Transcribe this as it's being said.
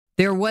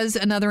There was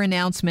another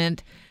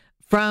announcement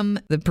from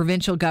the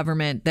provincial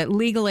government that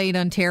Legal Aid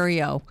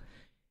Ontario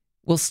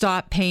will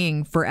stop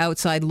paying for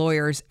outside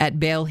lawyers at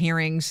bail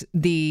hearings.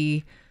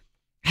 The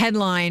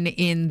headline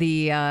in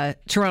the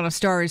Toronto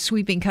Star is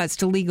 "Sweeping Cuts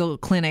to Legal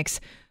Clinics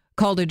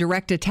Called a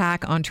Direct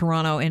Attack on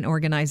Toronto and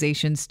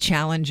Organizations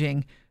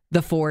Challenging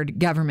the Ford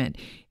Government."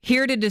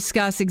 Here to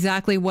discuss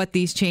exactly what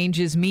these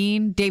changes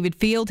mean, David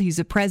Field. He's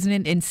the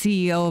president and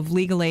CEO of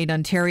Legal Aid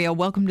Ontario.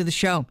 Welcome to the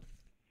show.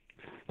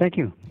 Thank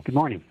you. Good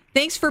morning.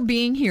 Thanks for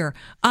being here.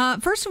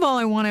 First of all,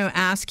 I want to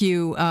ask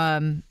you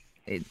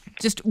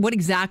just what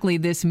exactly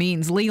this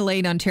means. Legal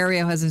Aid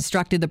Ontario has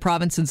instructed the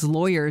province's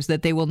lawyers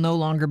that they will no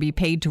longer be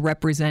paid to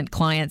represent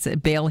clients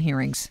at bail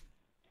hearings.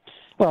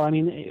 Well, I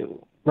mean,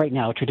 right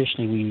now,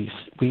 traditionally,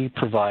 we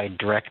provide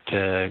direct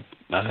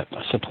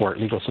support,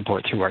 legal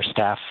support through our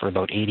staff for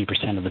about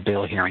 80% of the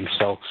bail hearings.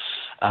 So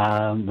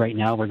right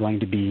now, we're going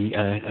to be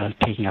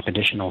taking up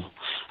additional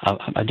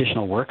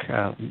work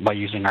by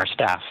using our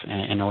staff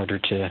in order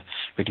to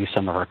reduce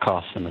some of our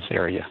costs in this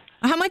area.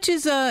 How much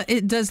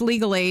does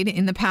Legal Aid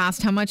in the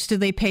past? How much do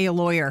they pay a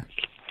lawyer?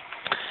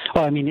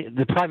 Well, I mean,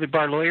 the private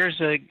bar lawyers,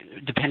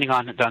 depending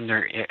on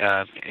their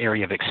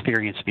area of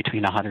experience,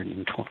 between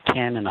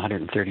 $110 and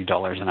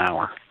 $130 an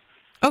hour.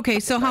 Okay,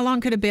 so how long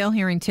could a bail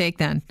hearing take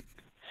then?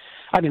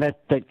 I mean,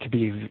 that could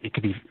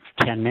be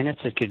 10 minutes.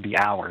 It could be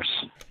hours.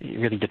 It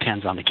really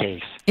depends on the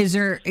case.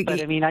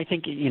 But I mean, I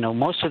think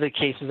most of the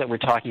cases that we're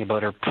talking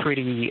about are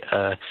pretty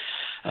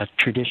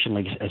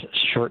traditionally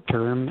short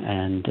term,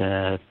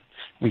 and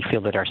we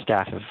feel that our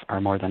staff are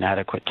more than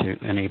adequate to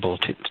and able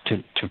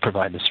to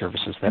provide the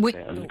services that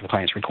the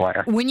clients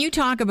require. When you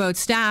talk about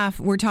staff,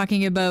 we're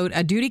talking about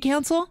a duty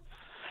counsel?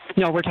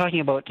 No, we're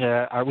talking about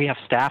we have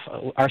staff.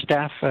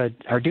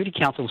 Our duty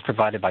counsel is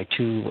provided by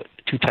two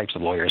types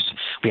of lawyers.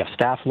 We have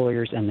staff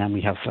lawyers, and then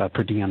we have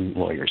per diem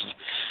lawyers.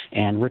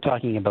 And we're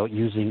talking about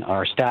using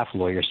our staff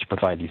lawyers to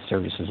provide these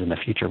services in the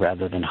future,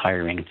 rather than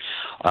hiring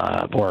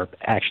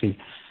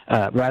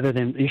rather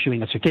than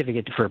issuing a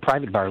certificate for a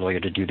private bar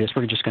lawyer to do this.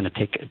 We're just going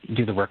to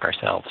do the work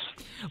ourselves.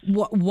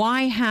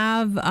 Why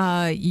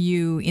have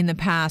you in the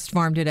past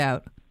farmed it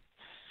out?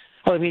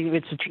 Well, I mean,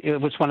 it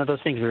was one of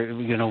those things where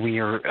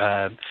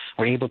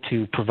we're able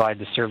to provide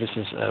the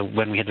services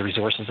when we had the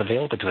resources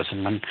available to us,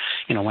 and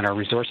when our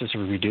resources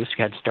were reduced,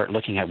 we had to start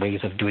looking at ways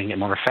of doing it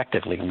more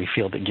effectively. And we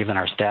feel that given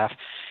our staff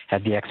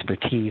had the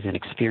expertise and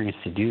experience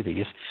to do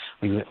these,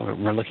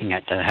 we're looking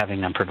at having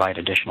them provide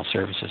additional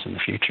services in the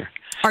future.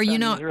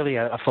 There's really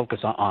a focus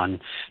on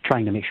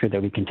trying to make sure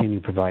that we continue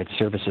to provide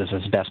services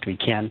as best we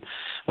can,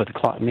 with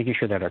making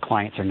sure that our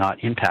clients are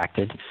not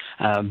impacted,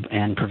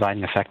 and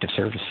providing effective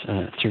service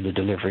through the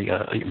delivery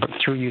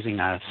through using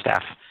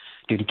staff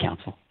duty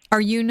counsel.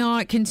 Are you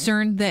not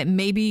concerned that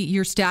maybe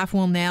your staff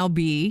will now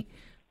be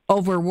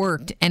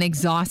overworked and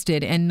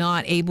exhausted and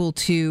not able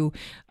to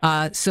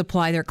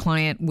supply their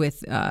client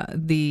with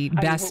the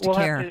best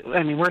care?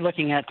 We're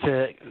looking at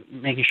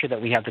making sure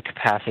that we have the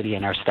capacity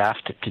in our staff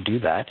to do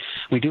that.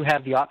 We do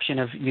have the option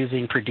of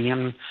using per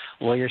diem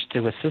lawyers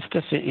to assist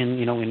us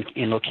in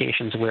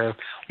locations where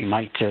we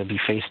might be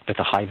faced with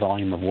a high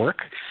volume of work.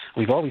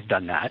 We've always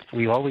done that.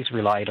 We've always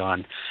relied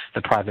on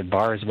the private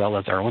bar as well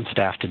as our own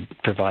staff to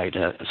provide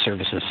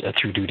services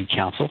through duty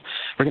counsel.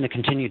 We're going to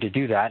continue to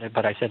do that,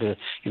 but I said,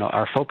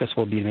 our focus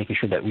will be making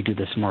sure that we do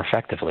this more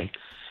effectively.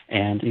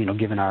 And,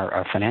 given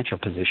our financial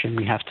position,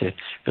 we have to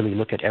really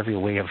look at every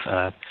way of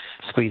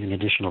squeezing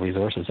additional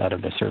resources out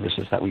of the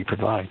services that we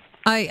provide.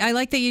 I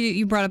like that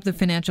you brought up the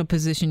financial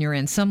position you're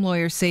in. Some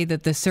lawyers say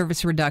that the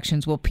service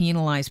reductions will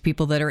penalize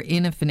people that are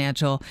in a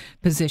financial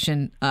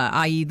position,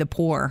 i.e. the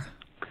poor.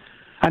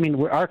 I mean,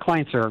 our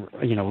clients are,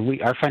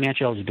 our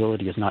financial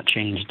eligibility has not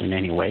changed in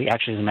any way.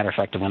 Actually, as a matter of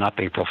fact, it went up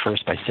April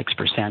 1st by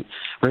 6%.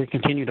 We're going to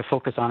continue to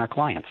focus on our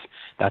clients.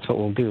 That's what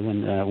we'll do,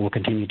 and we'll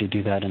continue to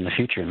do that in the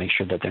future and make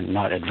sure that they're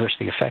not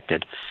adversely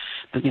affected.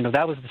 But,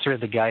 that was sort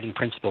of the guiding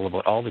principle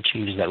about all the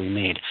changes that we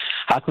made.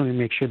 How can we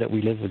make sure that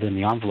we live within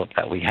the envelope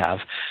that we have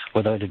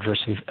without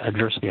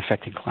adversely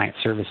affecting client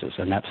services?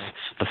 And that's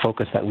the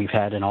focus that we've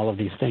had in all of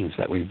these things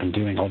that we've been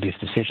doing, all these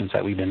decisions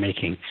that we've been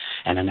making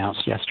and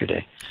announced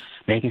yesterday.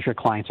 Making sure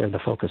clients are the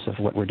focus of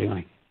what we're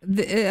doing.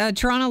 A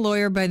Toronto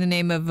lawyer by the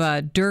name of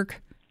Dirk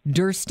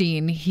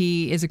Durstein,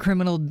 he is a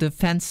criminal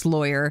defense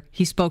lawyer.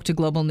 He spoke to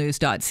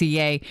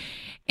globalnews.ca,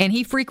 and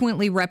he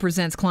frequently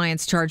represents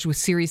clients charged with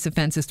serious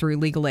offenses through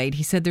legal aid.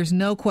 He said there's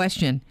no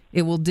question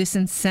it will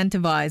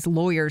disincentivize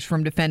lawyers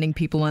from defending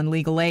people on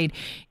legal aid.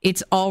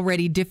 It's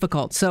already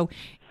difficult. So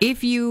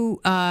if you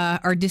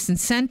are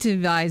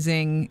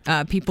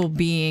disincentivizing people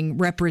being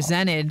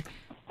represented,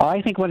 I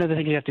think one of the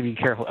things you have to be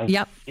careful of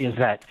is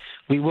that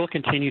we will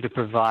continue to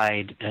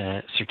provide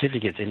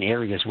certificates in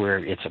areas where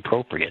it's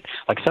appropriate.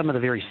 Like some of the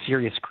very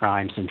serious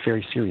crimes and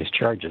very serious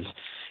charges,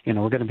 we're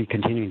going to be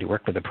continuing to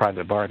work with the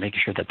private bar,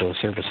 making sure that those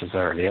services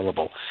are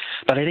available.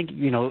 But I think,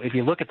 if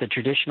you look at the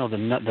traditional,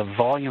 the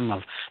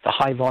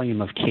high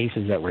volume of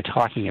cases that we're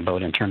talking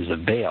about in terms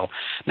of bail,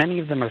 many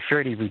of them are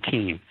fairly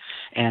routine.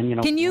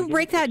 And can you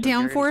break that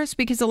down for us?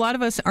 Because a lot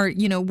of us are,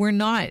 we're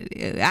not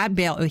at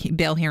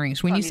bail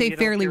hearings. When you say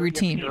fairly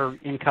routine, if you're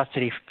in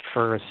custody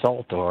for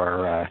assault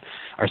or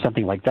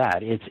something like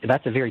that,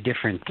 that's a very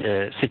different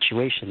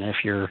situation than if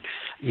you're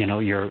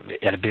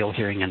at a bail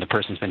hearing and the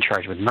person's been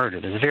charged with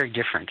murder. There's a very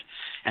different.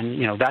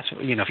 And, that's,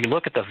 if you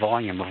look at the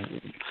volume of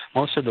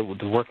most of the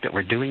work that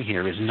we're doing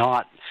here is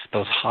not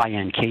those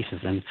high-end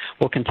cases. And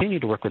we'll continue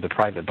to work with the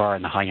private bar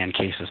in the high-end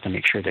cases to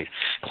make sure that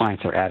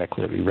clients are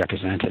adequately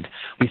represented.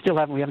 We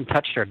haven't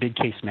touched our big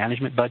case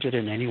management budget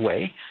in any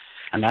way,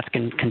 and that's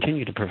going to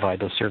continue to provide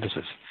those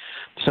services.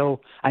 So,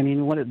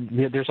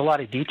 there's a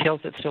lot of details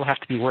that still have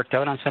to be worked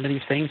out on some of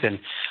these things, and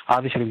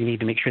obviously we need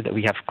to make sure that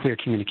we have clear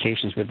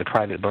communications with the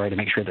private bar to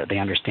make sure that they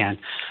understand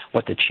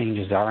what the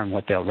changes are and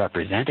what they'll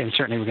represent. And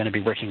certainly we're going to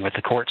be working with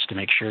the courts to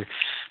make sure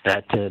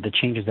that the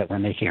changes that we're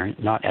making are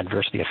not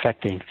adversely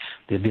affecting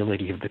the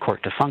ability of the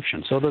court to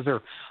function. So those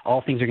are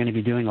all things we're going to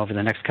be doing over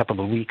the next couple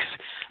of weeks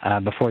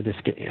before this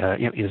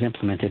is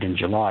implemented in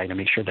July, to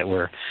make sure that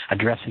we're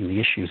addressing the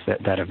issues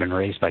that have been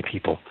raised by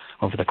people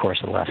over the course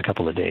of the last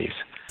couple of days.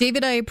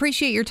 David, I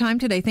appreciate your time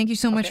today. Thank you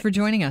so much for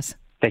joining us.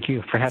 Thank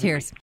you for having me.